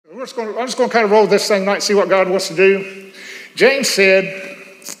I'm just going to kind of roll this thing tonight and see what God wants to do. James said,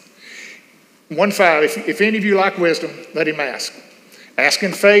 1:5, if any of you lack wisdom, let him ask. Ask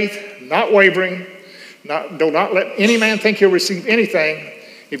in faith, not wavering. Do not let any man think he'll receive anything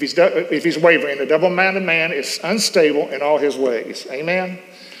if he's wavering. The double-minded man is unstable in all his ways. Amen?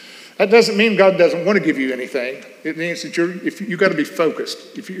 That doesn't mean God doesn't want to give you anything. It means that you've got to be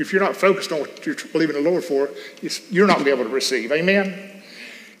focused. If you're not focused on what you're believing the Lord for, you're not going to be able to receive. Amen?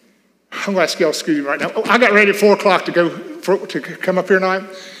 I'm going to ask y'all, excuse me right now. I got ready at 4 o'clock to come up here tonight.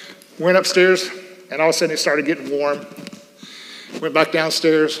 Went upstairs, and all of a sudden it started getting warm. Went back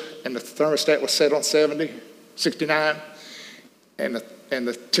downstairs, and the thermostat was set on 69, and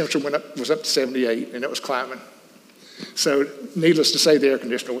the temperature was up to 78, and it was climbing. So needless to say, the air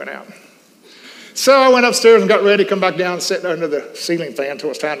conditioner went out. So I went upstairs and got ready, come back down and sat under the ceiling fan until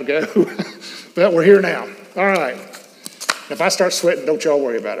it's time to go. But we're here now. All right. If I start sweating, don't y'all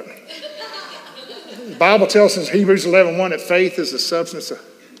worry about it. The Bible tells us in Hebrews 11:1 that faith is the substance of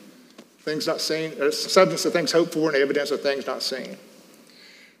things not seen, substance of things hoped for and evidence of things not seen.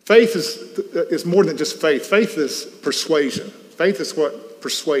 Faith is more than just faith. Faith is persuasion. Faith is what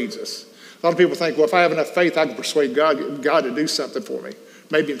persuades us. A lot of people think, well, if I have enough faith, I can persuade God to do something for me.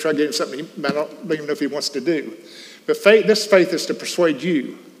 Maybe try to get him something I don't even know if he wants to do. But this faith is to persuade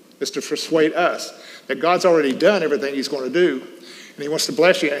you. It's to persuade us that God's already done everything he's going to do. And he wants to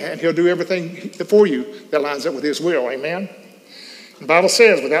bless you, and he'll do everything for you that lines up with his will. Amen? The Bible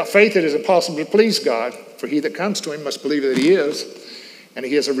says, without faith it is impossible to please God, for he that comes to him must believe that he is, and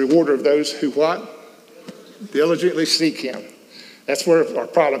he is a rewarder of those who what? Diligently seek him. That's where our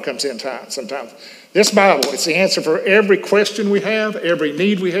problem comes in sometimes. This Bible, it's the answer for every question we have, every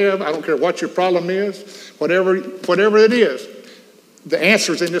need we have. I don't care what your problem is, whatever it is. The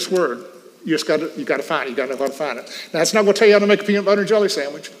answer is in this word. You got to find it. You got to know how to find it. Now, it's not going to tell you how to make a peanut butter and jelly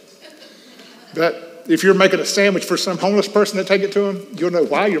sandwich. But if you're making a sandwich for some homeless person to take it to him, you'll know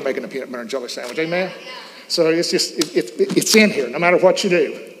why you're making a peanut butter and jelly sandwich. Amen? So it's in here, no matter what you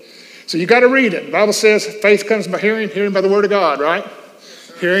do. So you got to read it. The Bible says faith comes by hearing, hearing by the word of God, right?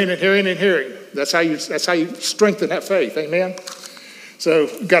 Hearing and hearing and hearing. That's how you strengthen that faith. Amen? So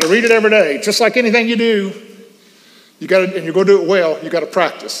you got to read it every day. Just like anything you do, and you're going to do it well, you got to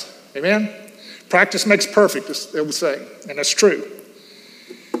practice. Amen? Practice makes perfect, they would say, and that's true.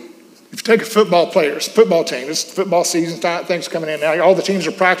 If you take a football team, it's football season, things coming in now. All the teams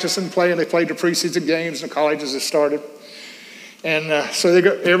are practicing, playing. They played their preseason games, and the colleges have started. And so they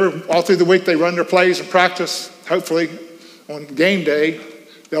go all through the week, they run their plays and practice. Hopefully, on game day,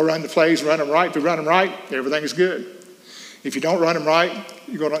 they'll run the plays and run them right. If you run them right, everything is good. If you don't run them right,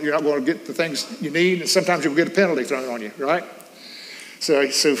 you're not going to get the things you need, and sometimes you'll get a penalty thrown on you, right? So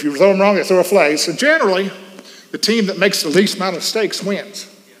if you throw them wrong, they throw a flag. So generally, the team that makes the least amount of mistakes wins.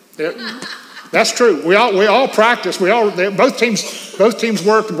 That's true. We all practice. Both teams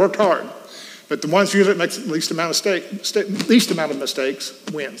worked hard. But the ones usually that makes the least amount of mistakes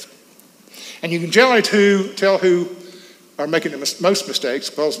wins. And you can generally tell who are making the most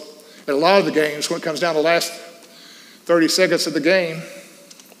mistakes, because at a lot of the games, when it comes down to the last 30 seconds of the game,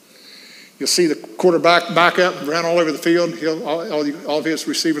 you'll see the quarterback back up and run all over the field. All of his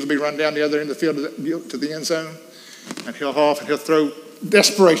receivers will be run down the other end of the field to the end zone. And he'll off and he'll throw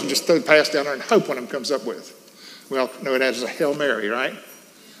desperation, just throw the pass down there and hope one of them comes up with. Well, no, it has a Hail Mary, right?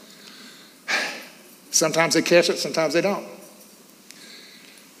 Sometimes they catch it, sometimes they don't.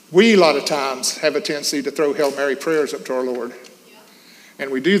 We, a lot of times, have a tendency to throw Hail Mary prayers up to our Lord. And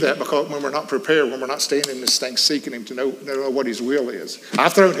we do that because when we're not prepared, when we're not staying in this thing, seeking him to know what his will is.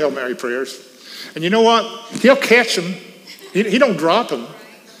 I've thrown Hail Mary prayers. And you know what? He'll catch them. He don't drop them.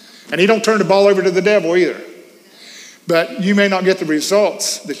 And he don't turn the ball over to the devil either. But you may not get the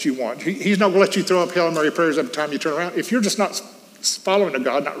results that you want. He's not going to let you throw up Hail Mary prayers every time you turn around. If you're just not following the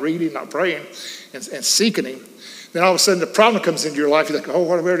God, not reading, not praying, and seeking him, then all of a sudden the problem comes into your life. You think, oh,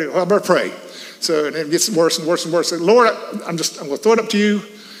 what do I do? Well, I better pray. So and it gets worse and worse and worse. So, Lord, I'm going to throw it up to you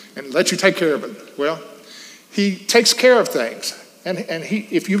and let you take care of it. Well, he takes care of things. And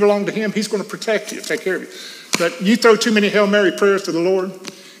if you belong to him, he's going to protect you, take care of you. But you throw too many Hail Mary prayers to the Lord,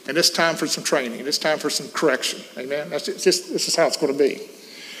 and it's time for some training. It's time for some correction. Amen? This is how it's going to be.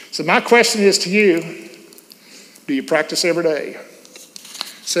 So my question is to you, do you practice every day?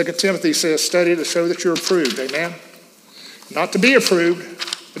 2 Timothy says, study to show that you're approved. Amen? Not to be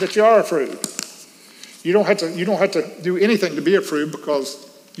approved, but that you are approved. You don't have to do anything to be approved, because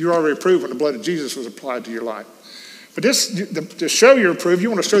you're already approved when the blood of Jesus was applied to your life. But to show you're approved, you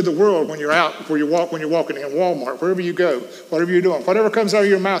want to show the world when you're out, when you're walking in Walmart, wherever you go, whatever you're doing, whatever comes out of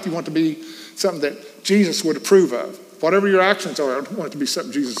your mouth, you want to be something that Jesus would approve of. Whatever your actions are, I want it to be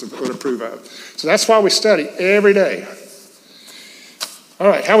something Jesus would approve of. So that's why we study every day. All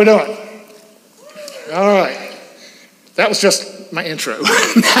right, how we doing? All right. That was just my intro.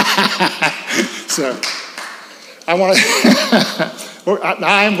 So I want to,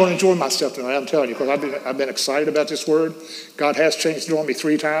 I am going to enjoy myself tonight, I'm telling you, because I've been excited about this word. God has changed it on me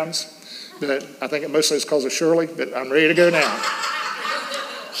 3 times, but I think it mostly is because of Shirley, but I'm ready to go now.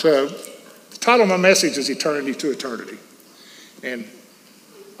 So the title of my message is Eternity to Eternity. And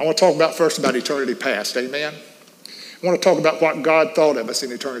I want to talk first about eternity past, amen? I want to talk about what God thought of us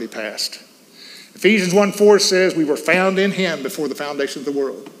in eternity past. Ephesians 1:4 says we were found in him before the foundation of the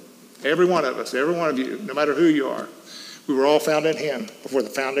world. Every one of us, every one of you, no matter who you are, we were all found in him before the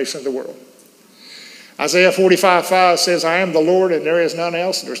foundation of the world. Isaiah 45:5 says, I am the Lord and there is none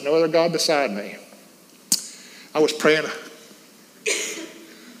else. There's no other God beside me. I was praying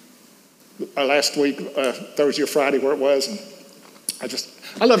last week, Thursday or Friday, where it was, and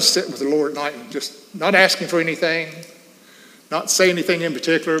I love to sit with the Lord at night and just not asking for anything, not say anything in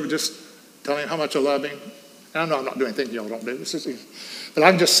particular, but just telling him how much I love him. And I know I'm not doing anything y'all don't do. But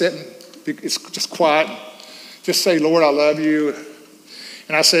I can just sit and it's just quiet. Just say, Lord, I love you.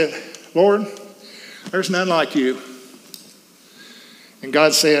 And I said, Lord, there's none like you. And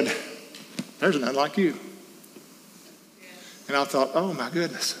God said, there's none like you. And I thought, oh my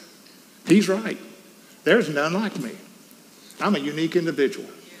goodness, he's right. There's none like me. I'm a unique individual.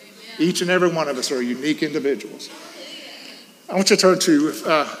 Each and every one of us are unique individuals. I want you to turn to,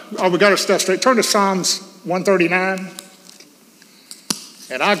 we got our stuff straight. Turn to Psalms 139.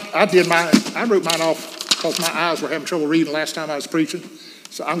 And I wrote mine off because my eyes were having trouble reading last time I was preaching.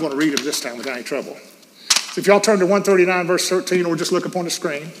 So I'm going to read them this time without any trouble. So if y'all turn to 139 verse 13, or just look up on the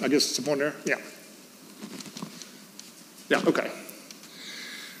screen. I guess it's up on there. Yeah. Yeah, okay.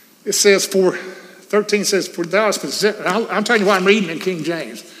 It says, 13 says, for thou hast possessed, I'm telling you why I'm reading in King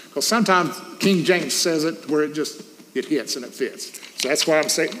James, because sometimes King James says it where it hits and it fits. So that's why I'm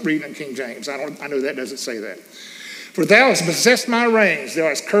reading in King James. I know that doesn't say that. For thou hast possessed my reins, thou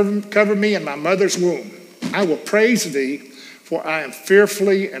hast covered me in my mother's womb. I will praise thee, for I am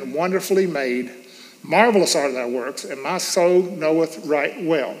fearfully and wonderfully made. Marvelous are thy works, and my soul knoweth right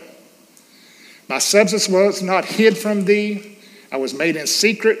well. My substance was not hid from thee. I was made in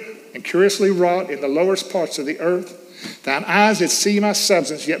secret and curiously wrought in the lowest parts of the earth. Thine eyes did see my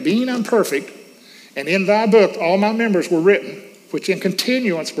substance, yet being imperfect, and in thy book all my members were written, which in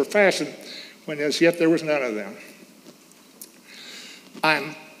continuance were fashioned, when as yet there was none of them. I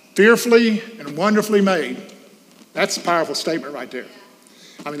am fearfully and wonderfully made. That's a powerful statement right there.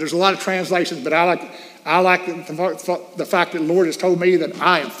 I mean, there's a lot of translations, but I like the fact that the Lord has told me that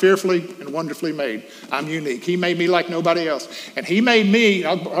I am fearfully and wonderfully made. I'm unique. He made me like nobody else. And he made me,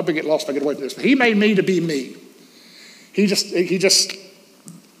 I'll probably get lost if I get away from this, but he made me to be me. He just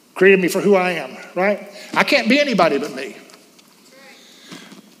created me for who I am, right? I can't be anybody but me.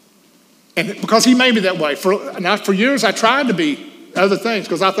 And because he made me that way. For years I tried to be other things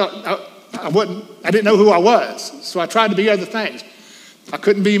because I thought I didn't know who I was. So I tried to be other things. I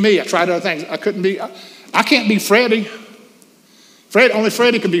couldn't be me. I tried other things. I can't be Freddie. Only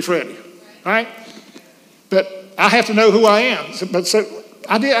Freddie can be Freddie, right? But I have to know who I am. So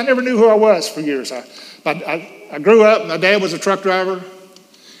I never knew who I was for years. I grew up, my dad was a truck driver.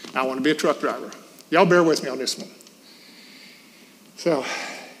 I want to be a truck driver. Y'all bear with me on this one. So,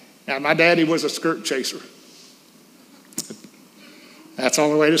 now my daddy was a skirt chaser. That's the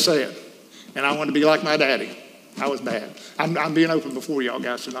only way to say it. And I wanted to be like my daddy. I was bad. I'm being open before y'all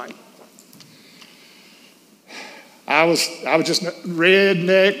guys tonight. I was just a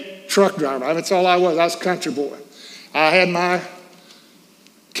redneck truck driver. That's all I was. I was a country boy. I had my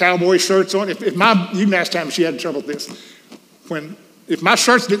cowboy shirts on. You can ask Tammy, she had trouble with this. If my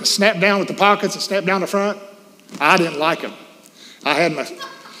shirts didn't snap down with the pockets and snap down the front, I didn't like them. I'd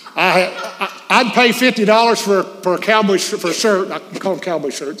pay $50 for a cowboy for a shirt. I call them cowboy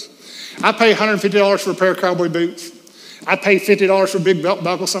shirts. I'd pay $150 for a pair of cowboy boots. I'd pay $50 for a big belt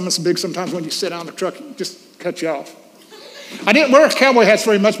buckle. Some of them big sometimes when you sit down in the truck, it just cut you off. I didn't wear cowboy hats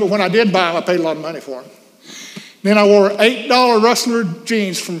very much, but when I did buy them, I paid a lot of money for them. Then I wore $8 Rustler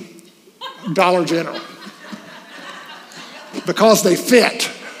jeans from Dollar General because they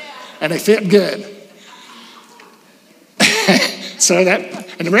fit, and they fit good.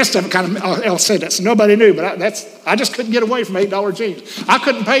 And the rest of it kind of, I'll say that, so nobody knew, but I just couldn't get away from $8 jeans. I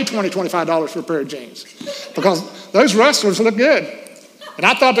couldn't pay $20, $25 for a pair of jeans because those Rustlers look good. And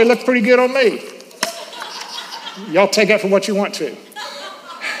I thought they looked pretty good on me. Y'all take that for what you want to.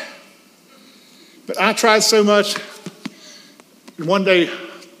 But I tried so much. And one day,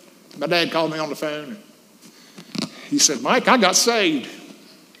 my dad called me on the phone. he said, Mike, I got saved.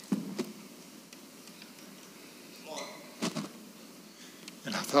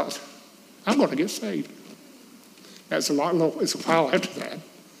 And I thought, I'm going to get saved. It's a while after that.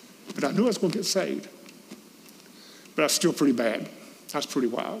 But I knew I was going to get saved. But I was still pretty bad. I was pretty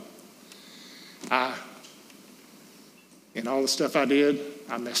wild. In all the stuff I did,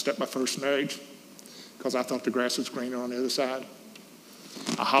 I messed up my first marriage because I thought the grass was greener on the other side.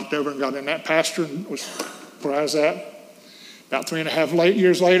 I hopped over and got in that pasture and was where I was at. About 3.5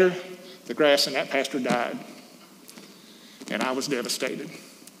 years later, the grass in that pasture died. And I was devastated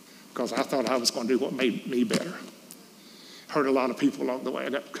because I thought I was going to do what made me better. Hurt a lot of people along the way. I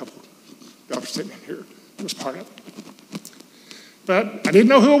got a couple of others sitting in here. It was part of it. But I didn't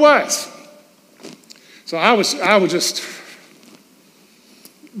know who it was. So I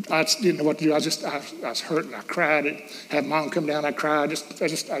didn't know what to do. I was hurt and I cried. I had mom come down. I cried. I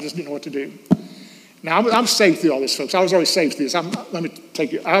just didn't know what to do. Now I'm saved through all this, folks. I was already saved through this. Let me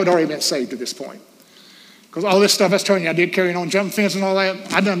take you. I had already been saved to this point. Because all this stuff I was telling you, I did carrying on, jumping fence and all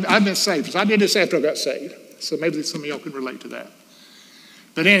that. I've been saved. So I did this after I got saved. So maybe some of y'all can relate to that.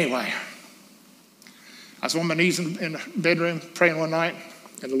 But anyway, I was on my knees in the bedroom praying one night,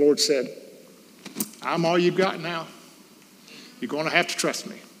 and the Lord said, I'm all you've got now. You're going to have to trust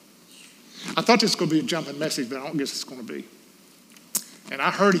me. I thought this was going to be a jumping message, but I don't guess it's going to be. And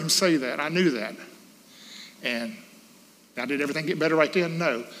I heard him say that. I knew that. And now, did everything get better right then?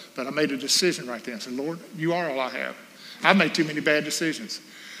 No. But I made a decision right then. I said, Lord, you are all I have. I've made too many bad decisions.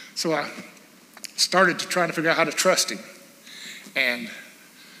 So I started to try to figure out how to trust him. And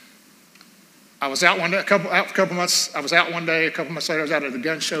I was out one day, a couple months. I was out one day. A couple months later, I was out at the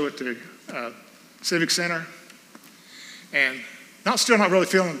gun show at the Civic Center. And still not really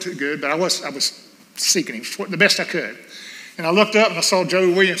feeling too good, but I was seeking him the best I could. And I looked up and I saw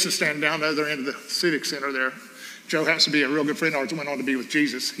Joe Williamson standing down the other end of the Civic Center there. Joe happens to be a real good friend of ours. Went on to be with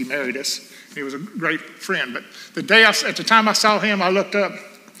Jesus. He married us. He was a great friend. But at the time I saw him, I looked up,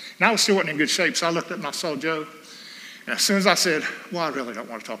 and I still wasn't in good shape. So I looked up and I saw Joe. And as soon as I said, well, I really don't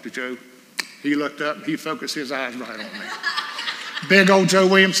want to talk to Joe, he looked up and he focused his eyes right on me. Big old Joe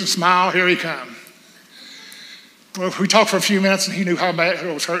Williamson smile. Here he come. Well, we talked for a few minutes, and he knew how bad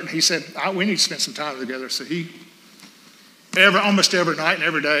I was hurting. He said, we need to spend some time together. So he, almost every night and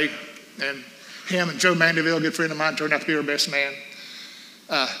every day, and him and Joe Mandeville, a good friend of mine, turned out to be our best man.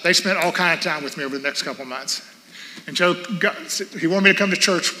 They spent all kind of time with me over the next couple of months. And Joe, he wanted me to come to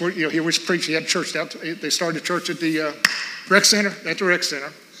church. He was preaching. He had church out. They started a church at the rec center,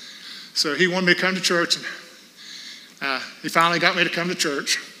 So he wanted me to come to church. And he finally got me to come to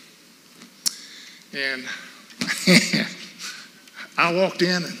church. And I walked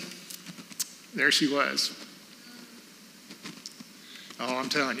in, and there she was. Oh, I'm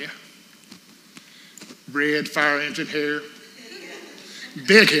telling you. Red fire engine hair.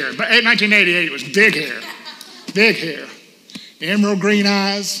 Big hair. But in 1988, it was big hair. Big hair. Emerald green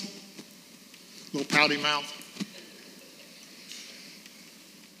eyes. Little pouty mouth.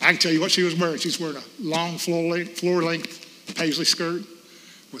 I can tell you what she was wearing. She's wearing a long floor-length paisley skirt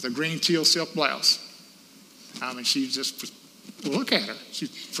with a green teal silk blouse. I mean, she just, look at her. She's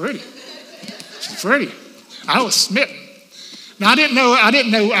pretty. She's pretty. I was smitten. Now, I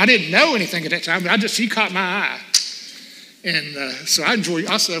didn't know anything at that time, but she caught my eye. And so I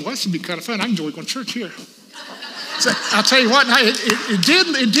said, well, this would be kind of fun. I enjoy going to church here. So I'll tell you what,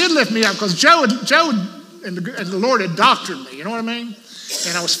 it did lift me up because Joe and the Lord had doctored me, you know what I mean?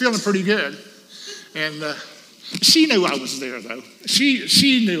 And I was feeling pretty good. And she knew I was there, though.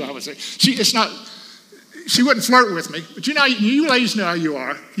 She knew I was there. She wouldn't flirt with me, but you ladies know how you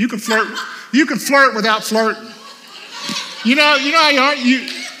are. You can flirt without flirting. You know how you are.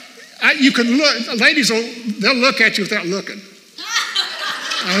 You can look. Ladies they'll look at you without looking.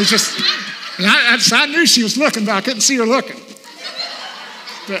 I knew she was looking, but I couldn't see her looking.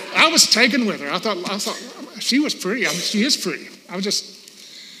 But I was taken with her. I thought she was pretty. I mean, she is pretty.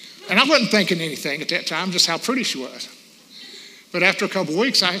 And I wasn't thinking anything at that time, just how pretty she was. But after a couple of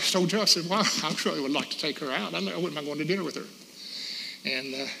weeks, I told Joe, I said, well, I really would like to take her out. I wouldn't mind going to dinner with her.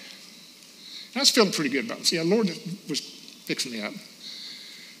 And I was feeling pretty good about it. See, the Lord was fixing me up.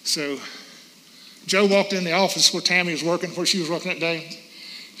 So Joe walked in the office where Tammy was working, where she was working that day.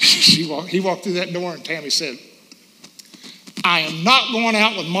 He walked through that door, and Tammy said, I am not going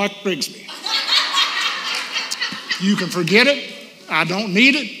out with Mike Rigsby. You can forget it. I don't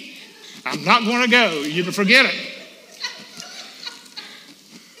need it. I'm not going to go. You can forget it.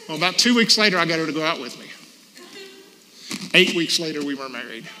 Well, about 2 weeks later, I got her to go out with me. 8 weeks later, we were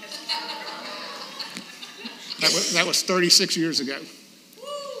married. That was 36 years ago.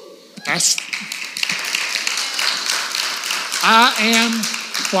 I am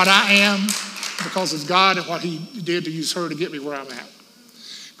what I am because of God and what he did to use her to get me where I'm at.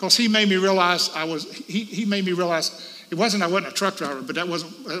 Because he made me realize he made me realize it wasn't I wasn't a truck driver, but that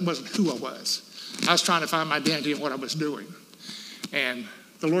wasn't who I was. I was trying to find my identity in what I was doing. And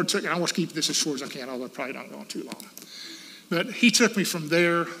the Lord took, and I want to keep this as short as I can, although I probably don't go on too long. But he took me from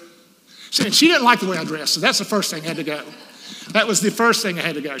there. And she didn't like the way I dressed, so that's the first thing I had to go. That was the first thing I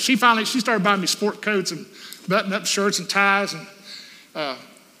had to go. She started buying me sport coats and button-up shirts and ties and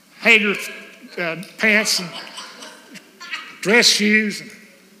Hager pants and dress shoes. And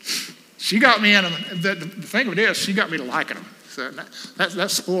she got me in them. The thing of it is, she got me to liking them. So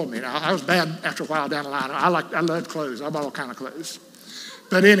that spoiled me. I was bad after a while down the line. I loved clothes. I bought all kind of clothes.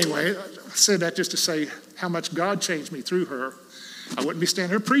 But anyway, I said that just to say how much God changed me through her. I wouldn't be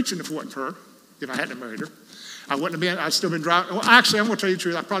standing here preaching if it wasn't for her, if I hadn't married her. I'd still been driving. Well, actually, I'm going to tell you the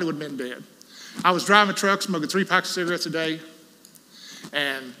truth. I probably would have been dead. I was driving a truck, smoking 3 packs of cigarettes a day,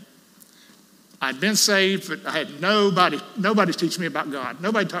 and I'd been saved, but I had nobody's teaching me about God.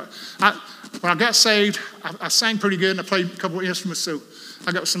 When I got saved, I sang pretty good, and I played a couple of instruments, so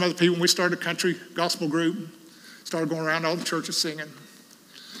I got with some other people, and we started a country gospel group, started going around all the churches singing.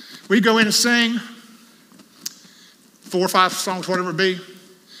 We'd go in and sing 4 or 5 songs, whatever it be,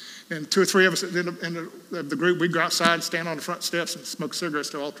 and 2 or 3 of us in the group, we'd go outside, stand on the front steps, and smoke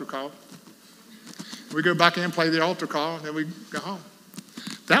cigarettes to altar call. We'd go back in, play the altar call, and then we'd go home.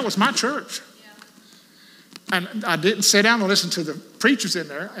 That was my church. And I didn't sit down and listen to the preachers in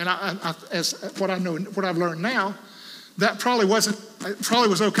there. And as what I've learned now, that probably was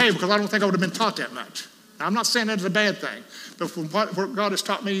okay because I don't think I would have been taught that much. Now, I'm not saying that is a bad thing, but from what God has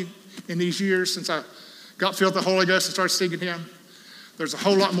taught me in these years since I got filled with the Holy Ghost and started seeking Him, there's a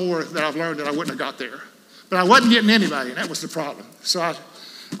whole lot more that I've learned that I wouldn't have got there. But I wasn't getting anybody, and that was the problem. So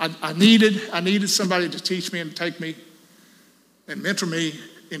I needed somebody to teach me and take me and mentor me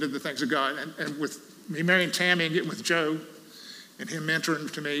into the things of God. And with me marrying Tammy and getting with Joe and him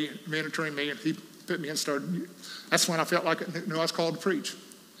mentoring me, and he put me in, that's when I felt like I knew I was called to preach.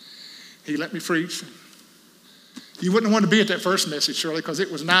 He let me preach. You wouldn't want to be at that first message, Shirley, because it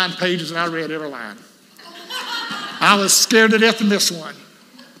was 9 pages and I read every line. I was scared to death to miss one.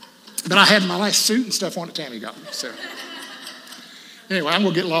 But I had my nice suit and stuff on that Tammy got me. So anyway, I'm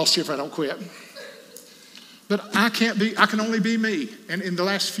going to get lost here if I don't quit. But I can only be me. And in the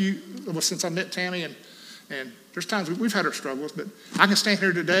last since I met Tammy, and there's times we've had our struggles, but I can stand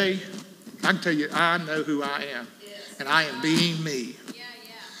here today, I can tell you, I know who I am. Yes. And I am being me. Yeah.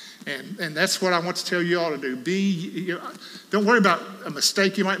 And that's what I want to tell you all to do. Don't worry about a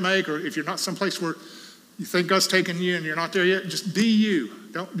mistake you might make, or if you're not someplace where you think God's taking you and you're not there yet, just be you.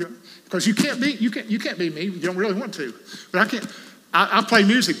 Because you can't be me. You don't really want to. But I can't. I play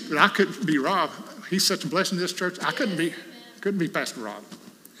music, but I couldn't be Rob. He's such a blessing to this church. I couldn't be Pastor Rob.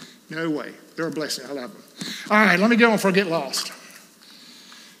 No way. They're a blessing. I love them. All right, let me go on before I get lost.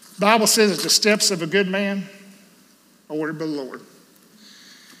 The Bible says that the steps of a good man are ordered by the Lord.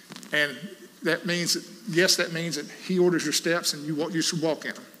 And that means that He orders your steps and you should walk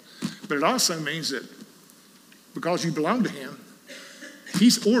in them. But it also means that because you belong to Him,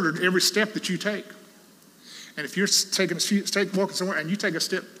 He's ordered every step that you take. And if you're walking somewhere and you take a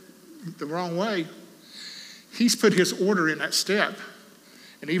step the wrong way, He's put His order in that step,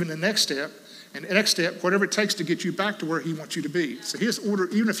 and even the next step, and the next step, whatever it takes to get you back to where He wants you to be. So His order,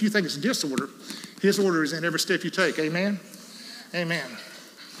 even if you think it's disorder, His order is in every step you take. Amen? Amen.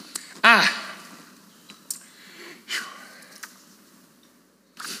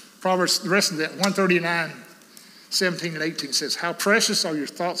 Proverbs, the rest of that, 139, 17 and 18 says, "How precious are your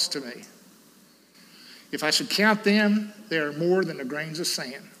thoughts to me. If I should count them, they are more than the grains of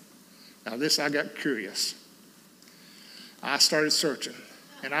sand." Now this, I got curious. I started searching,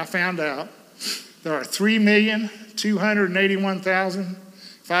 and I found out there are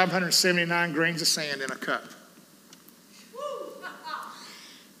 3,281,579 grains of sand in a cup.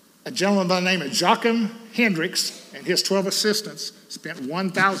 A gentleman by the name of Joachim Hendricks and his 12 assistants spent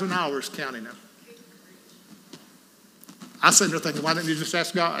 1,000 hours counting them. I was sitting there thinking, why didn't you just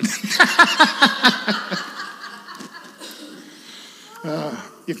ask God?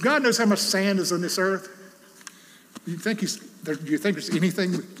 If God knows how much sand is on this earth, do you think there's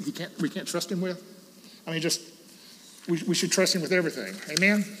anything we can't trust Him with? I mean, we should trust Him with everything.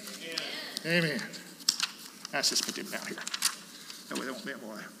 Amen? Yeah. Amen. Let's just put them down here. That way they won't be able to.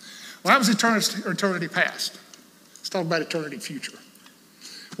 Well, that was eternity past. Let's talk about eternity future.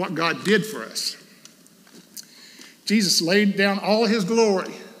 What God did for us. Jesus laid down all His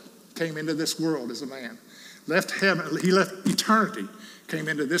glory, came into this world as a man, left heaven, He left eternity, came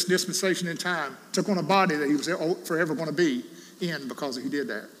into this dispensation in time, took on a body that He was forever going to be, end because he did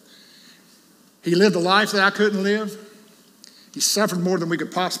that. He lived a life that I couldn't live. He suffered more than we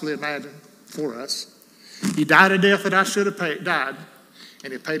could possibly imagine for us. He died a death that I should have died,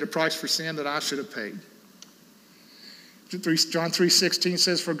 and he paid a price for sin that I should have paid. John 3:16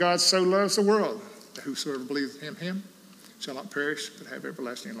 says, "For God so loves the world, that whosoever believes in him shall not perish, but have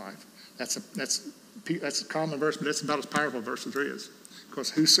everlasting life." That's a common verse, but it's about as powerful a verse as there is.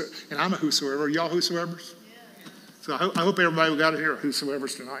 Because and I'm a whosoever. Are y'all whosoevers? Yeah. So I hope everybody got it here are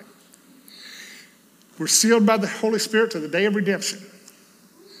whosoevers tonight. We're sealed by the Holy Spirit to the day of redemption.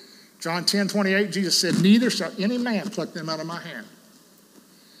 John 10:28, Jesus said, "Neither shall any man pluck them out of my hand."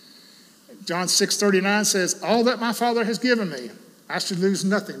 John 6:39 says, "All that my Father has given me, I should lose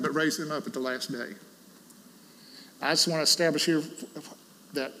nothing but raise them up at the last day." I just want to establish here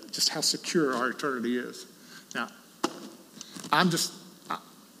that just how secure our eternity is. Now,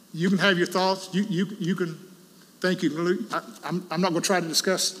 you can have your thoughts. You can think you can lose. I'm not going to try to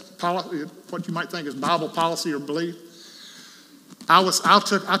discuss what you might think is Bible policy or belief. I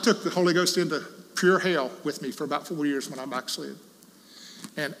took the Holy Ghost into pure hell with me for about 4 years when I backslid.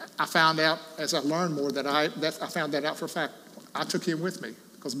 And I found out, as I learned more, that I found that out for a fact. I took him with me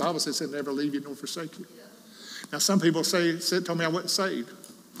because the Bible says he'll never leave you nor forsake you. Now, some people told me I wasn't saved.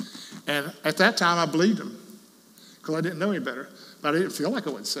 And at that time, I believed them because I didn't know any better. But I didn't feel like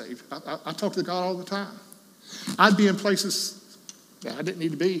I wasn't saved. I talked to God all the time. I'd be in places that I didn't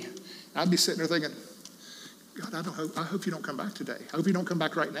need to be. I'd be sitting there thinking, God, I hope you don't come back today. I hope you don't come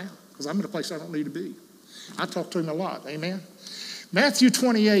back right now because I'm in a place I don't need to be. I talk to him a lot. Amen. Matthew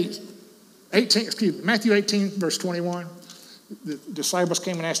 18, verse 21. The disciples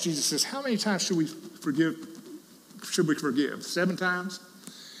came and asked Jesus, says, "How many times should we forgive? 7 times?"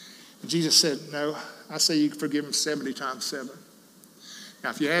 And Jesus said, "No, I say you can forgive them 70 times 7. Now,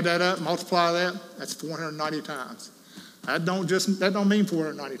 if you add that up, multiply that, that's 490 times. That don't mean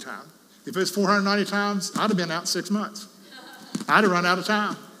 490 times. If it's 490 times, I'd have been out 6 months. I'd have run out of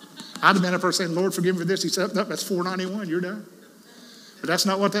time. I'd have been up there saying, Lord, forgive me for this. He said, no, that's 491, you're done. But that's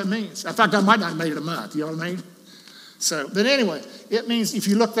not what that means. In fact, I might not have made it a month, you know what I mean? So, but anyway, it means if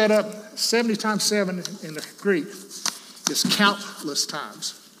you look that up, 70 times 7 in the Greek is countless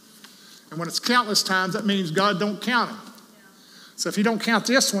times. And when it's countless times, that means God don't count them. So if you don't count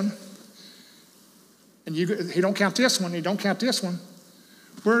this one, and he don't count this one, you don't count this one,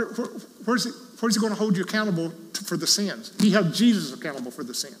 where's he going to hold you accountable for the sins? He held Jesus accountable for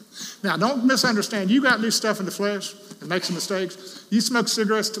the sin. Now, don't misunderstand. You got new stuff in the flesh and make some mistakes. You smoke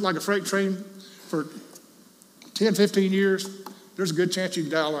cigarettes like a freight train for 10, 15 years, there's a good chance you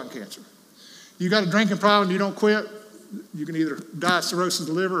can die of lung cancer. You got a drinking problem and you don't quit, you can either die of cirrhosis of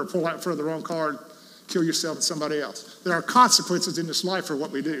the liver or pull out in front of the wrong car and kill yourself and somebody else. There are consequences in this life for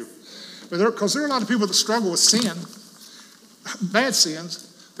what we do. Because there are a lot of people that struggle with sin, bad sins,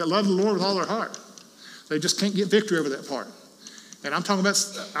 that love the Lord with all their heart. They just can't get victory over that part. And I'm talking about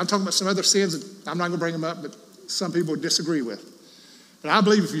some other sins that I'm not going to bring them up, but some people disagree with. But I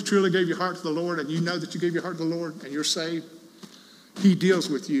believe if you truly gave your heart to the Lord and you know that you gave your heart to the Lord and you're saved, he deals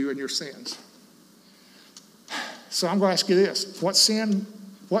with you and your sins. So I'm going to ask you this. What sin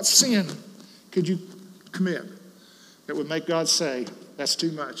could you commit that would make God say, that's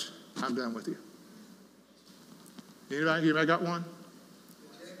too much, I'm done with you? Anybody got one?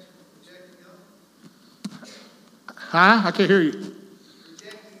 Huh? I can't hear you.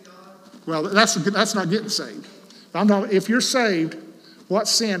 Well, that's not getting saved. If you're saved, what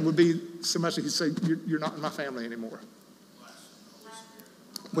sin would be so much that he'd say, you're not in my family anymore?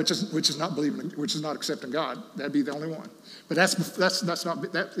 Which is not believing, which is not accepting God. That'd be the only one. But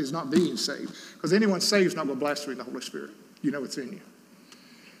that is not being saved. Because anyone saved is not going to blaspheme the Holy Spirit. You know it's in you.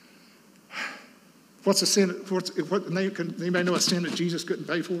 What's a sin? Anybody know a sin that Jesus couldn't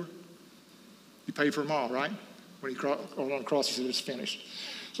pay for? He paid for them all, right? When he on the cross, he said it's finished.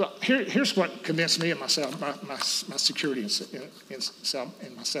 So here's what convinced me of my security in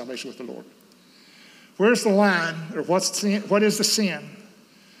my salvation with the Lord. Where's the line, or what is the sin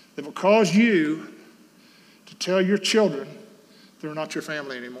that will cause you to tell your children they're not your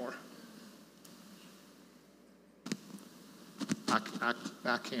family anymore?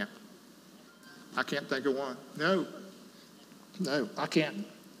 I can't. I can't think of one. No, I can't.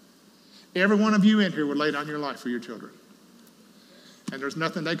 Every one of you in here would lay down your life for your children. And there's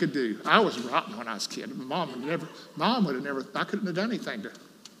nothing they could do. I was rotten when I was a kid. Mom would have never, I couldn't have done anything to.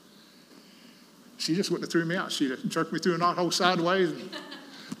 She just wouldn't have threw me out. She'd have jerked me through a knothole sideways and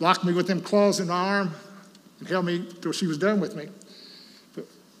locked me with them claws in my arm and held me till she was done with me. But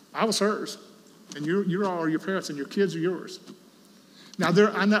I was hers. And you're all your parents and your kids are yours. Now,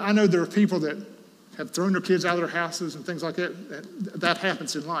 I know there are people that have thrown their kids out of their houses and things like that. That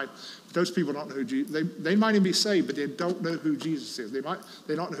happens in life. But those people don't know who Jesus. They might even be saved, but they don't know who Jesus is. They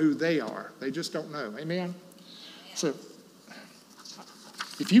don't know who they are. They just don't know. Amen? So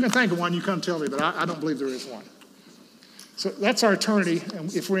if you can think of one, you come tell me, but I don't believe there is one. So that's our eternity,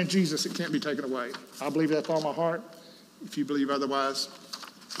 and if we're in Jesus, it can't be taken away. I believe that with all my heart. If you believe otherwise,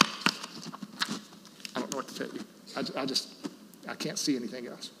 I don't know what to tell you. I can't see anything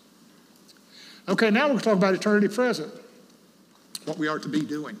else. Okay, now we're going to talk about eternity present, what we are to be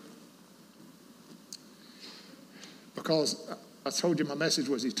doing. Because I told you my message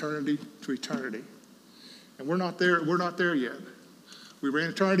was eternity to eternity. And we're not there yet. We were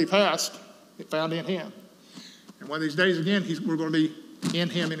in eternity past, found in him. And one of these days again, we're going to be in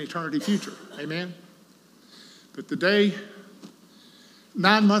him in eternity future. Amen? But the day,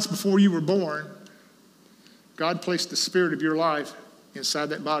 9 months before you were born, God placed the spirit of your life inside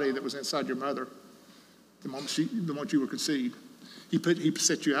that body that was inside your mother the moment you were conceived. He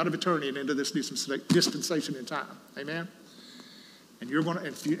set you out of eternity and into this dispensation in time. Amen? And you're going to,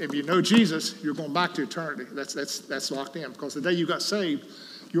 if you know Jesus, you're going back to eternity. That's locked in. Because the day you got saved,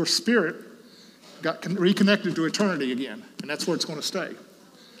 your spirit got reconnected to eternity again. And that's where it's going to stay.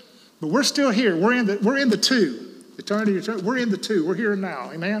 But we're still here. We're in the two. Eternity, we're in the two. We're here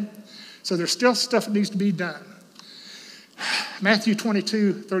now. Amen? So there's still stuff that needs to be done. Matthew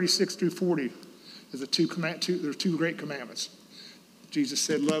 22, 36 through 40 is there's two great commandments. Jesus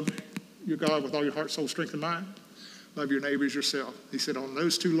said, love your God with all your heart, soul, strength, and mind. Love your neighbor as yourself. He said, on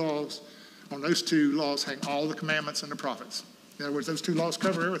those two laws hang all the commandments and the prophets. In other words, those two laws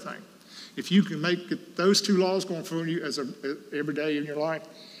cover everything. If you can make those two laws going for you every day in your life,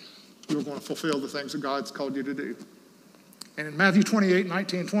 you're going to fulfill the things that God's called you to do. And in Matthew 28,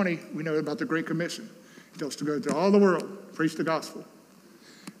 19, and 20, we know about the Great Commission. He tells us to go to all the world, preach the gospel.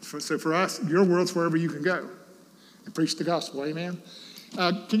 So for us, your world's wherever you can go and preach the gospel. Amen?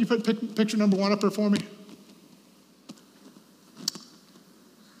 Can you put picture number 1 up there for me?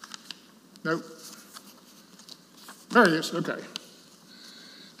 Nope. There he is. Okay.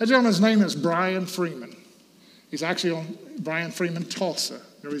 That gentleman's name is Brian Freeman. He's actually on Brian Freeman, Tulsa.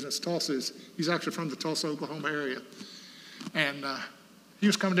 The reason it's Tulsa is he's actually from the Tulsa, Oklahoma area. And he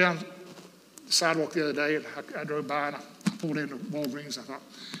was coming down the sidewalk the other day, and I drove by, and I pulled into Walgreens. I thought,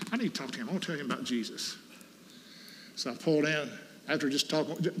 I need to talk to him. I want to tell him about Jesus. So I pulled in. After just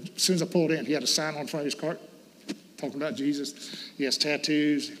talking, as soon as I pulled in, he had a sign on front of his car talking about Jesus. He has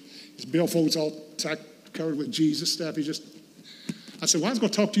tattoos. His billfold's all covered with Jesus stuff. I said, well, I was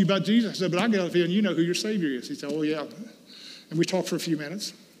going to talk to you about Jesus. I said, but I get up here and you know who your Savior is. He said, oh, yeah. And we talked for a few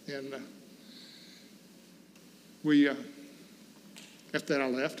minutes. And after that, I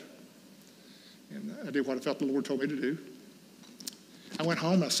left. And I did what I felt the Lord told me to do. I went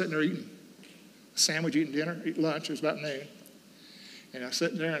home. I was sitting there eating a sandwich, eating dinner, eating lunch. It was about noon. And I was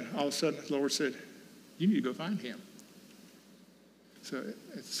sitting there, and all of a sudden, the Lord said, you need to go find him. So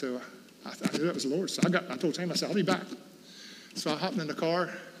I knew that was the Lord. So I told him, I said, I'll be back. So I hopped in the car,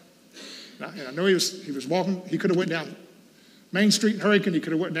 and I know he was walking. He could have went down Main Street in Hurricane. He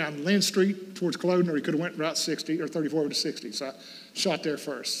could have went down Lynn Street towards Cloden, or he could have went Route 60 or 34 over to 60. So I shot there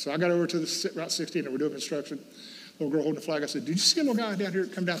first. So I got over to the Route 60, and they were doing construction. Little girl holding the flag. I said, did you see a little guy down here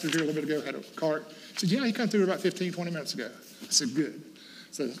come down through here a little bit ago, had a cart? She said, yeah, he came through about 15, 20 minutes ago. I said, good.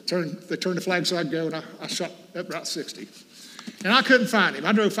 So they turned the flag so I'd go, and I shot up Route 60. And I couldn't find him.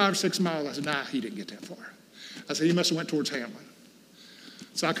 I drove 5 or 6 miles. I said, nah, he didn't get that far. I said, he must have went towards Hamlin.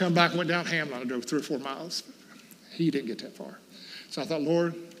 So I come back and went down Hamlin. I drove 3 or 4 miles. He didn't get that far. So I thought,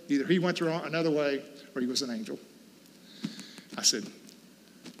 Lord, either he went another way or he was an angel. I said,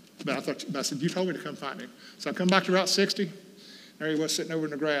 you told me to come find him. So I come back to Route 60. There he was sitting over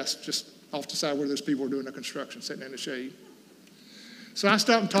in the grass just off the side where those people were doing the construction, sitting in the shade. So I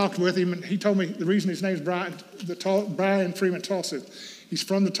stopped and talked with him, and he told me the reason his name's Brian Freeman Tulsa. He's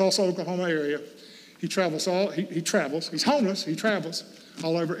from the Tulsa, Oklahoma area. He travels. He's homeless. He travels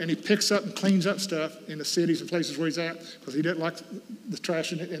all over, and he picks up and cleans up stuff in the cities and places where he's at because he didn't like the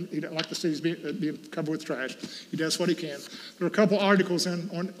trash, and he didn't like the cities being covered with trash. He does what he can. There are a couple articles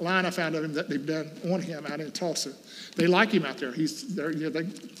online I found of him that they've done on him out in Tulsa. They like him out there.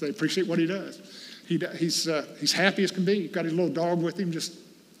 They appreciate what he does. He's happy as can be. He's got his little dog with him.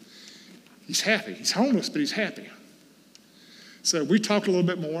 He's happy. He's homeless, but he's happy. So we talked a little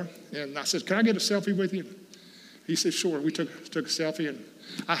bit more, and I said, can I get a selfie with you? He said, sure. We took a selfie, and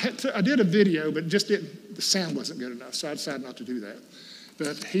I did a video, but the sound wasn't good enough, so I decided not to do that.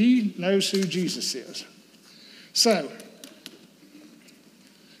 But he knows who Jesus is. So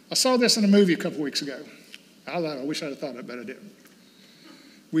I saw this in a movie a couple weeks ago. I wish I'd have thought of it, but I didn't.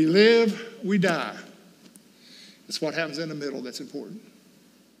 We live, we die. It's what happens in the middle that's important.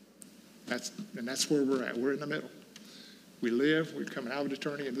 That's where we're at. We're in the middle. We live, we're coming out of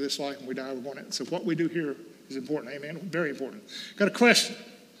eternity into this life, and we die, we're going in. So what we do here is important. Amen? Very important. Got a question.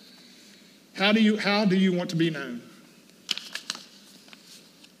 How do you want to be known?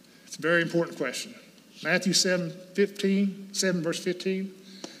 It's a very important question. Matthew 7 verse 15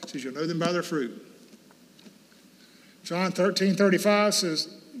 says, you'll know them by their fruit. John 13:35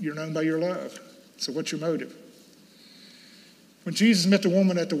 says, you're known by your love. So what's your motive? When Jesus met the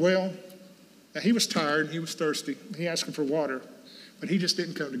woman at the well, now he was tired, he was thirsty. He asked her for water, but he just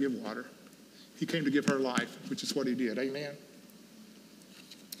didn't come to give water. He came to give her life, which is what he did. Amen?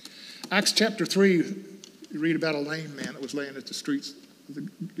 Acts chapter 3, you read about a lame man that was laying at the streets of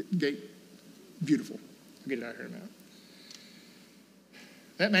the gate. Beautiful. I'll get it out here now.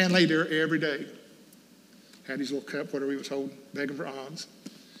 That man lay there every day. Had his little cup, whatever he was holding, begging for alms.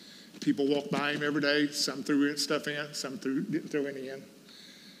 People walked by him every day. Some threw stuff in, some didn't throw any in.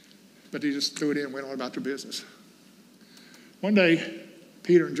 But they just threw it in and went on about their business. One day,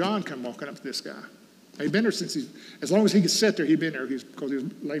 Peter and John come walking up to this guy. He'd been there since as long as he could sit there, he'd been there because he was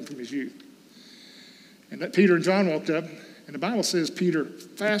lame from his youth. And that Peter and John walked up, and the Bible says Peter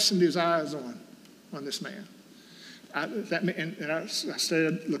fastened his eyes on this man. I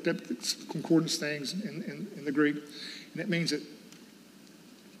looked up concordance things in the Greek, and it means that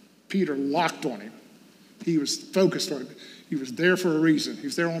Peter locked on him. He was focused on him. He was there for a reason. He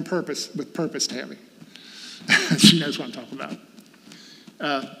was there on purpose, with purpose to have him. She knows what I'm talking about.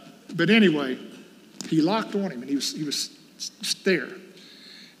 But anyway, he locked on him, and he was there.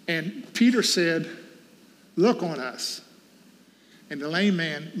 And Peter said, look on us. And the lame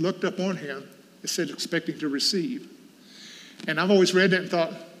man looked up on him and said, expecting to receive. And I've always read that and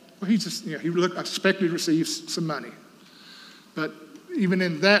thought, well, he expected to receive some money. But even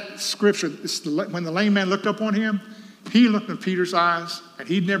in that scripture, when the lame man looked up on him, he looked in Peter's eyes, and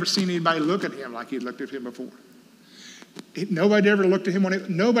he'd never seen anybody look at him like he'd looked at him before. Nobody ever looked at him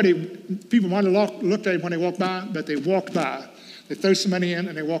people might have looked at him when they walked by, but they walked by. They threw some money in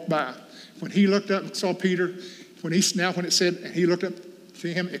and they walked by. When he looked up and saw Peter, when it said, and he looked up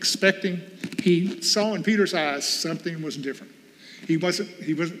to him expecting, he saw in Peter's eyes something was different.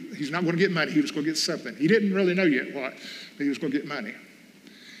 He's not going to get money, he was going to get something. He didn't really know yet what, but he was going to get money.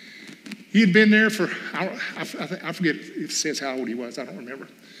 He had been there for, I forget if it says how old he was, I don't remember.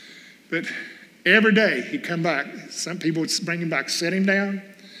 But every day he'd come back. Some people would bring him back, set him down.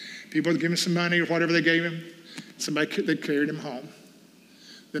 People would give him some money or whatever they gave him. They carried him home.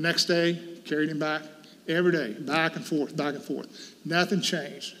 The next day, carried him back. Every day, back and forth, back and forth. Nothing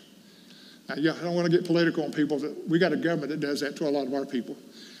changed. Now, I don't want to get political on people. We got a government that does that to a lot of our people.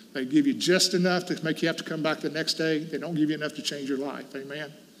 They give you just enough to make you have to come back the next day. They don't give you enough to change your life.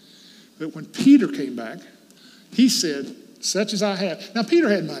 Amen? But when Peter came back, he said, such as I have. Now, Peter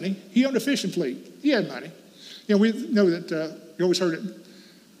had money. He owned a fishing fleet. He had money. You know, we know that you always heard that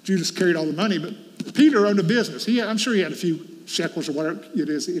Judas carried all the money, but Peter owned a business. I'm sure he had a few shekels or whatever it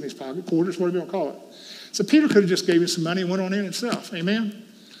is in his pocket, quarters, whatever you want to call it. So Peter could have just gave him some money and went on in himself. Amen?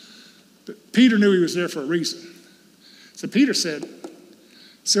 But Peter knew he was there for a reason. So Peter said,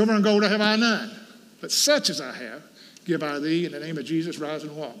 silver and gold I have I none, but such as I have, give I thee. In the name of Jesus, rise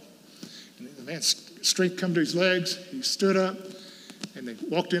and walk. And the man's strength come to his legs. He stood up, and they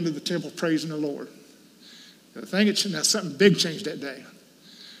walked into the temple praising the Lord. Now something big changed that day.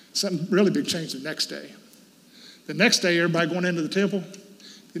 Something really big changed the next day. The next day, everybody going into the temple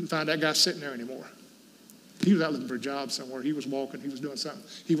didn't find that guy sitting there anymore. He was out looking for a job somewhere. He was walking. He was doing something.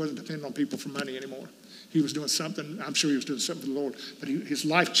 He wasn't depending on people for money anymore. He was doing something. I'm sure he was doing something for the Lord. But his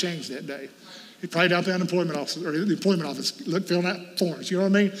life changed that day. He prayed out the unemployment office, or the employment office, filling out forms. You know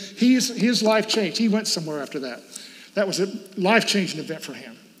what I mean? His life changed. He went somewhere after that. That was a life-changing event for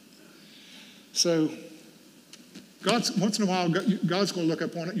him. So once in a while, God's going to look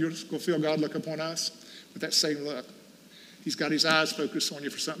up on it. You're going to feel God look up on us with that same look. He's got his eyes focused on you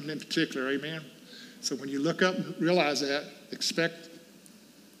for something in particular. Amen? So when you look up and realize that, expect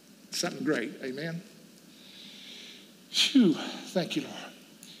something great. Amen? Phew, thank you, Lord.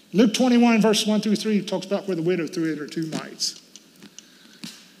 Luke 21, verse 1 through 3 talks about where the widow threw in her 2 mites.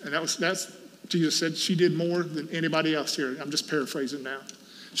 And that's Jesus said she did more than anybody else here. I'm just paraphrasing now.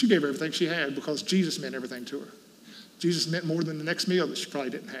 She gave everything she had because Jesus meant everything to her. Jesus meant more than the next meal that she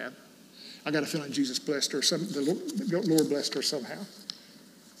probably didn't have. I got a feeling Jesus blessed her. The Lord blessed her somehow.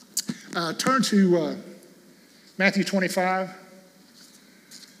 Turn to Matthew 25.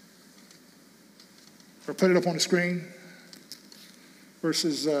 Or put it up on the screen.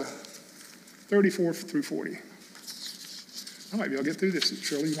 Verses 34 through 40. I might be able to get through this,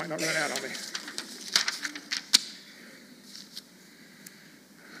 Shirley. You might not run out on me.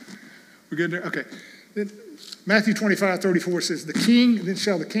 We're good there? Okay. Then Matthew 25:34 says, then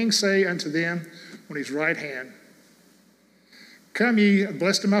shall the king say unto them on his right hand, Come ye,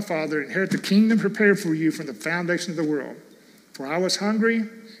 blessed of my Father, inherit the kingdom prepared for you from the foundation of the world. For I was hungry, and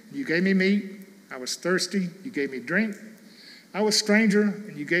you gave me meat. I was thirsty, you gave me drink. I was stranger,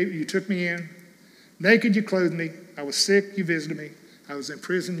 and you took me in. Naked, you clothed me. I was sick, you visited me. I was in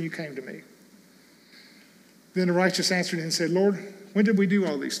prison, you came to me. Then the righteous answered and said, Lord, when did we do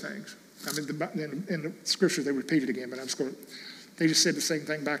all these things? I mean, in the scripture they repeat it again, but they just said the same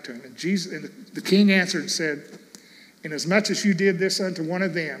thing back to him. And the king answered and said, Inasmuch as you did this unto one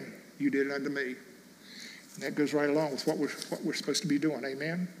of them, you did it unto me. And that goes right along with what we're supposed to be doing.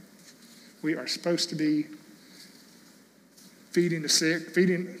 Amen? We are supposed to be feeding the sick,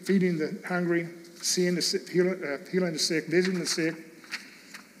 feeding the hungry, seeing the sick, healing the sick, visiting the sick.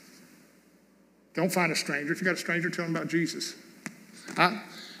 Don't find a stranger. If you got a stranger, tell them about Jesus.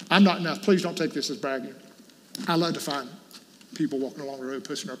 I'm not enough. Please don't take this as bragging. I love to find people walking along the road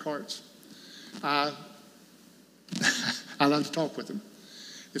pushing their carts. I love to talk with them.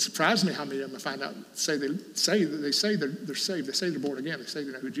 It surprised me how many of them I find out say they're saved. They say they're born again. They say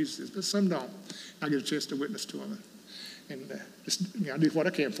they know who Jesus is, but some don't. I get a chance to witness to them, and I do what I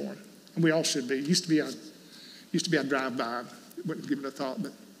can for them. And we all should be. Used to be I drive by, wouldn't give it a thought,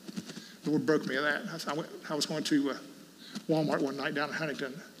 but the Lord broke me of that. I was going to Walmart one night down in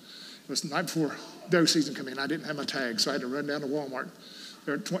Huntington. It was the night before doe season came in. I didn't have my tag, so I had to run down to Walmart.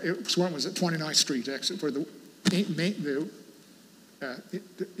 It was at 29th Street exit where the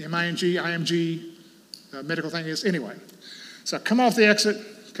IMG medical thing is. Anyway, so I come off the exit,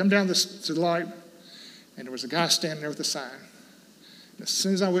 come down to the light, and there was a guy standing there with a sign. And as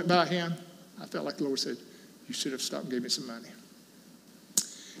soon as I went by him, I felt like the Lord said, you should have stopped and gave me some money.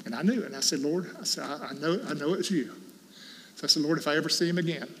 And I knew it. And I said, Lord, I know it was you. So I said, Lord, if I ever see him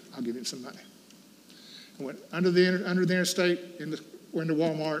again, I'll give him some money. I went under the interstate, went to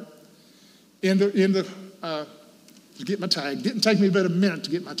Walmart, to get my tag. Didn't take me but a minute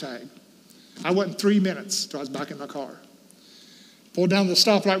to get my tag. I wasn't 3 minutes till I was back in my car. Pulled down the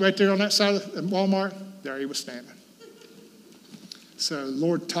stoplight right there on that side of Walmart. There he was standing. So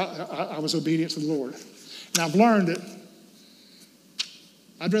Lord, I was obedient to the Lord. And I've learned that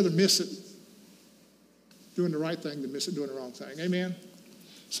I'd rather miss it doing the right thing than miss it doing the wrong thing. Amen?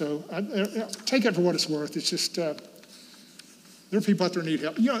 So take it for what it's worth. It's just, there are people out there who need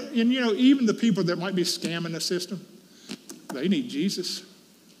help. Even the people that might be scamming the system, they need Jesus.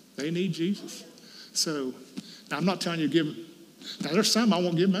 They need Jesus. So now I'm not telling you to give them. Now there's some I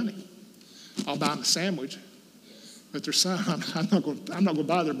won't give money. I'll buy them a sandwich. But there's some I'm not going to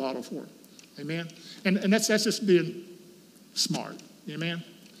buy their bottle for. Amen? And that's just being smart. Amen?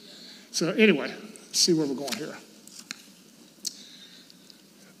 So anyway, let's see where we're going here.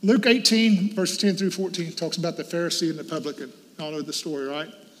 Luke 18, verses 10 through 14 talks about the Pharisee and the publican. Y'all know the story,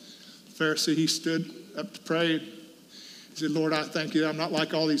 right? The Pharisee, he stood up to pray. He said, Lord, I thank you. I'm not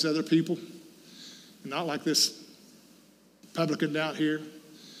like all these other people. I'm not like this publican down here.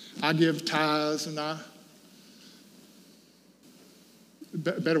 I give tithes, and a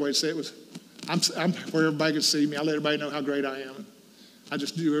better way to say it was, I'm where everybody can see me. I let everybody know how great I am. I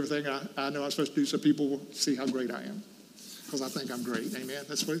just do everything I know I'm supposed to do so people will see how great I am. Because I think I'm great. Amen.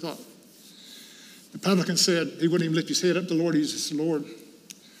 That's what he thought. The publican said, he wouldn't even lift his head up to the Lord. He said, Lord,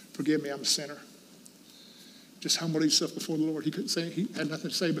 forgive me, I'm a sinner. Just humbled himself before the Lord. He couldn't say, he had nothing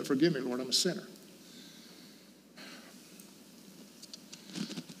to say but forgive me, Lord, I'm a sinner.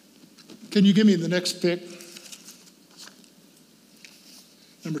 Can you give me the next pick?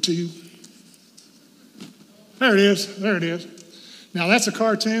 Number 2. There it is. Now that's a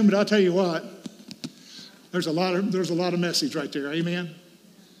cartoon, but I'll tell you what, there's a lot of message right there. Amen.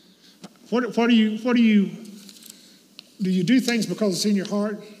 What do you do things because it's in your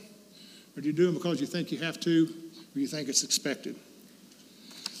heart, or do you do them because you think you have to, or you think it's expected?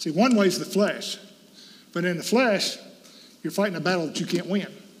 See, one way is the flesh, but in the flesh, you're fighting a battle that you can't win.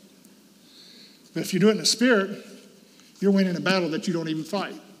 But if you do it in the spirit, you're winning a battle that you don't even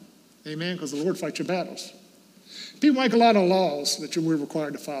fight. Amen, because the Lord fights your battles. People make a lot of laws that we're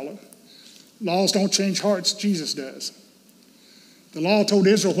required to follow. Laws don't change hearts, Jesus does. The law told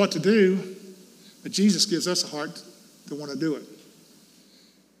Israel what to do, but Jesus gives us a heart to want to do it.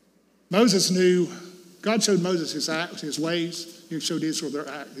 Moses knew, God showed Moses his ways. He showed Israel their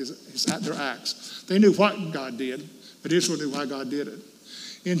acts. They knew what God did, but Israel knew why God did it.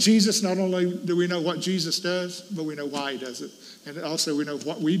 In Jesus, not only do we know what Jesus does, but we know why he does it. And also we know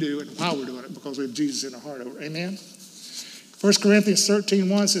what we do and why we're doing it, because we have Jesus in our heart. Amen? 1 Corinthians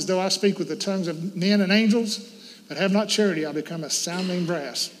 13:1 says, though I speak with the tongues of men and angels, but have not charity, I'll become a sounding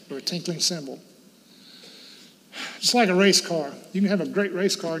brass or a tinkling cymbal. Just like a race car. You can have a great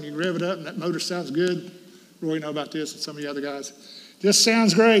race car and you can rev it up and that motor sounds good. Roy know about this and some of the other guys. Just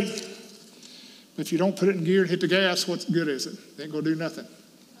sounds great. But if you don't put it in gear and hit the gas, what good is it? It ain't going to do nothing.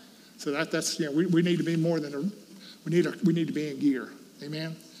 So that's we need to be more than we need to be in gear.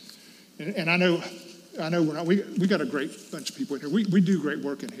 Amen. And I know we got a great bunch of people in here. We do great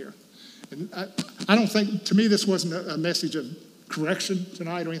work in here. And I don't think, to me, this wasn't a message of correction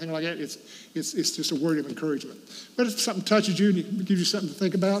tonight or anything like that. It's just a word of encouragement. But if something touches you and it gives you something to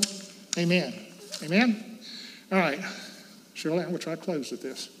think about, amen. Amen? All right. Shirley, I'm going to try to close with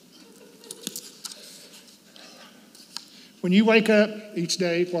this. When you wake up each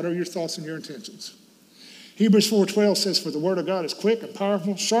day, what are your thoughts and your intentions? Hebrews 4:12 says, for the word of God is quick and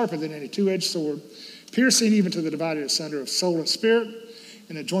powerful, sharper than any two-edged sword, piercing even to the dividing asunder of soul and spirit,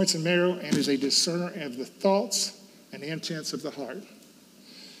 and the joints and marrow, and is a discerner of the thoughts and the intents of the heart.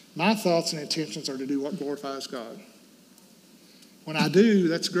 My thoughts and intentions are to do what glorifies God. When I do,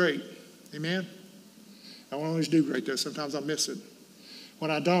 that's great. Amen? I won't always do great, though. Sometimes I miss it.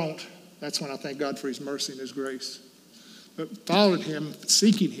 When I don't, that's when I thank God for his mercy and his grace. But following him,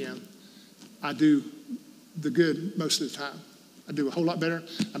 seeking him, I do the good most of the time. I do a whole lot better.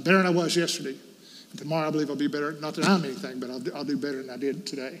 I'm better than I was yesterday. And tomorrow I believe I'll be better. Not that I'm anything, but I'll do better than I did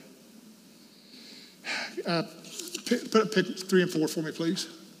today. Put up pick 3 and 4 for me, please.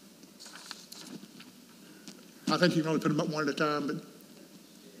 I think you can only put them up one at a time, but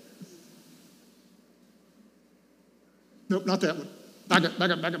nope, not that one. Back up.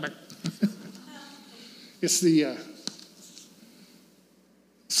 It's the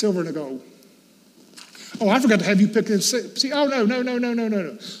silver and the gold. Oh, I forgot to have you pick them. See, oh,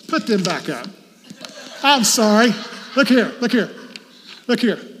 no. Put them back up. I'm sorry. Look here.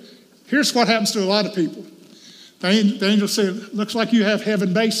 Here's what happens to a lot of people. The angel said, looks like you have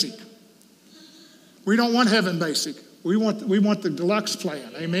heaven basic. We don't want heaven basic. We want the deluxe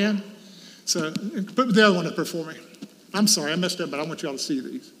plan. Amen? So put the other one up there for me. I'm sorry, I messed up, but I want y'all to see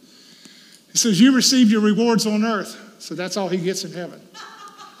these. It says, you received your rewards on earth. So that's all he gets in heaven.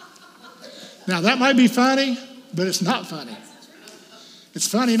 Now, that might be funny, but it's not funny. It's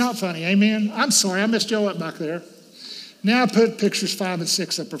funny, not funny. Amen? I'm sorry, I messed y'all up back there. Now put pictures 5 and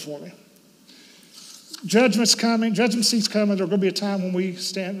 6 up there for me. Judgment's coming. Judgment seat's coming. There's going to be a time when we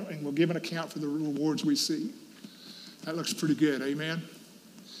stand and we'll give an account for the rewards we see. That looks pretty good. Amen?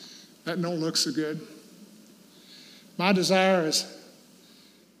 That don't look so good. My desire is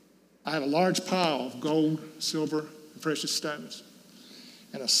I have a large pile of gold, silver, and precious stones,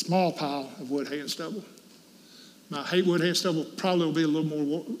 and a small pile of wood, hay, and stubble. My wood, hay, and stubble probably will be a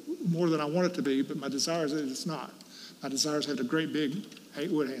little more than I want it to be, but my desire is that it's not. My desire is to have a great big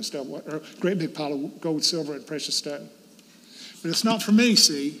wood, hay, and stubble, or a great big pile of gold, silver, and precious stone. But it's not for me,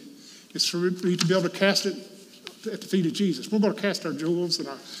 see. It's for you to be able to cast it at the feet of Jesus. We're going to cast our jewels and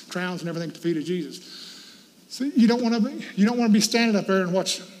our crowns and everything at the feet of Jesus. So you don't want to be standing up there and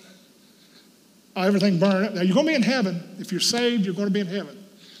watch everything burn up. Now you're going to be in heaven. If you're saved, you're going to be in heaven.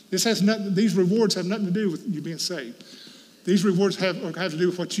 These rewards have nothing to do with you being saved. These rewards have to do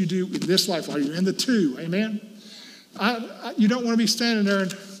with what you do in this life while you're in the two. Amen? You don't want to be standing there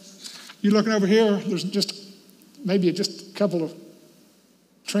and you're looking over here. There's maybe a couple of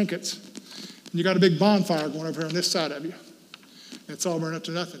trinkets. And you got a big bonfire going over here on this side of you. And it's all burned up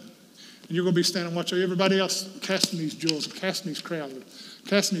to nothing. And you're going to be standing watching everybody else casting these jewels and casting these crowns and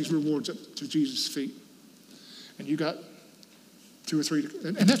casting these rewards up to Jesus' feet. And you got 2 or 3.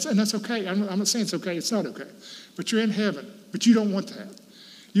 And that's okay. I'm not saying it's okay. It's not okay. But you're in heaven. But you don't want that.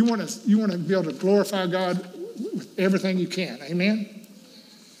 You want to be able to glorify God with everything you can. Amen?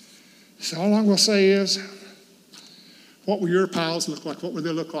 So all I'm going to say is, what will your piles look like? What will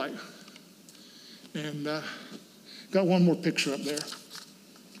they look like? And got one more picture up there.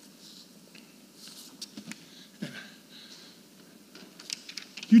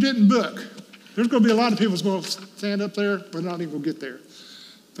 You didn't book. There's going to be a lot of people who's going to stand up there, but not even going to get there.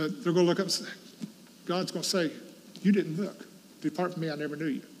 But they're going to look up and say, God's going to say, you didn't book. Depart from me, I never knew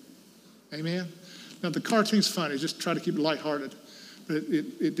you. Amen? Now, the cartoon's funny. Just try to keep it lighthearted. But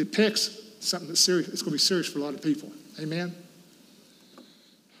it depicts something that's serious. It's going to be serious for a lot of people. Amen?